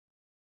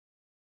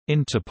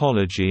In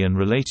topology and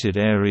related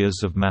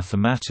areas of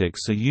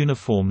mathematics, a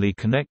uniformly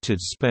connected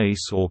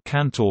space or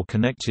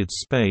Cantor-connected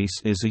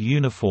space is a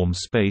uniform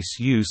space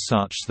U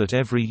such that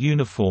every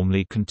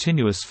uniformly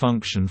continuous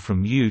function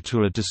from U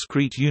to a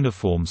discrete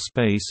uniform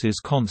space is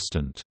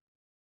constant.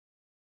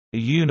 A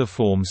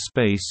uniform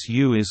space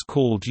U is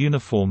called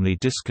uniformly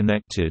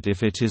disconnected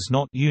if it is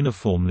not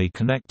uniformly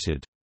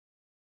connected.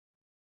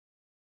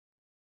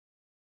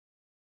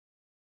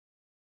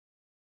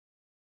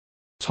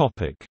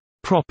 Topic: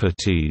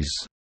 Properties.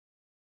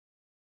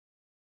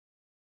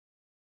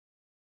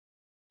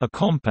 A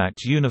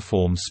compact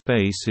uniform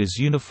space is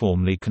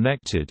uniformly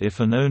connected if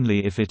and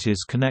only if it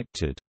is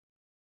connected.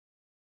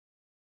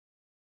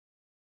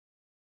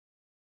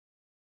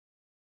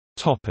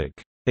 Topic: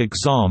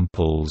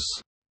 Examples.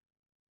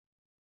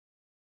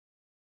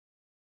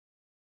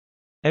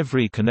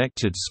 Every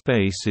connected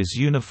space is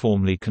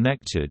uniformly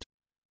connected.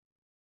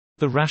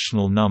 The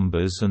rational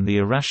numbers and the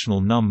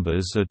irrational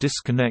numbers are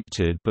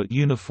disconnected but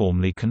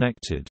uniformly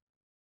connected.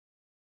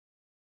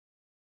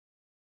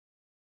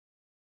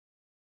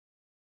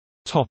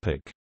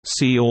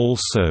 See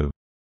also: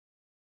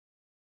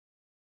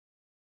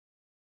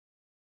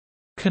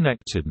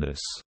 Connectedness.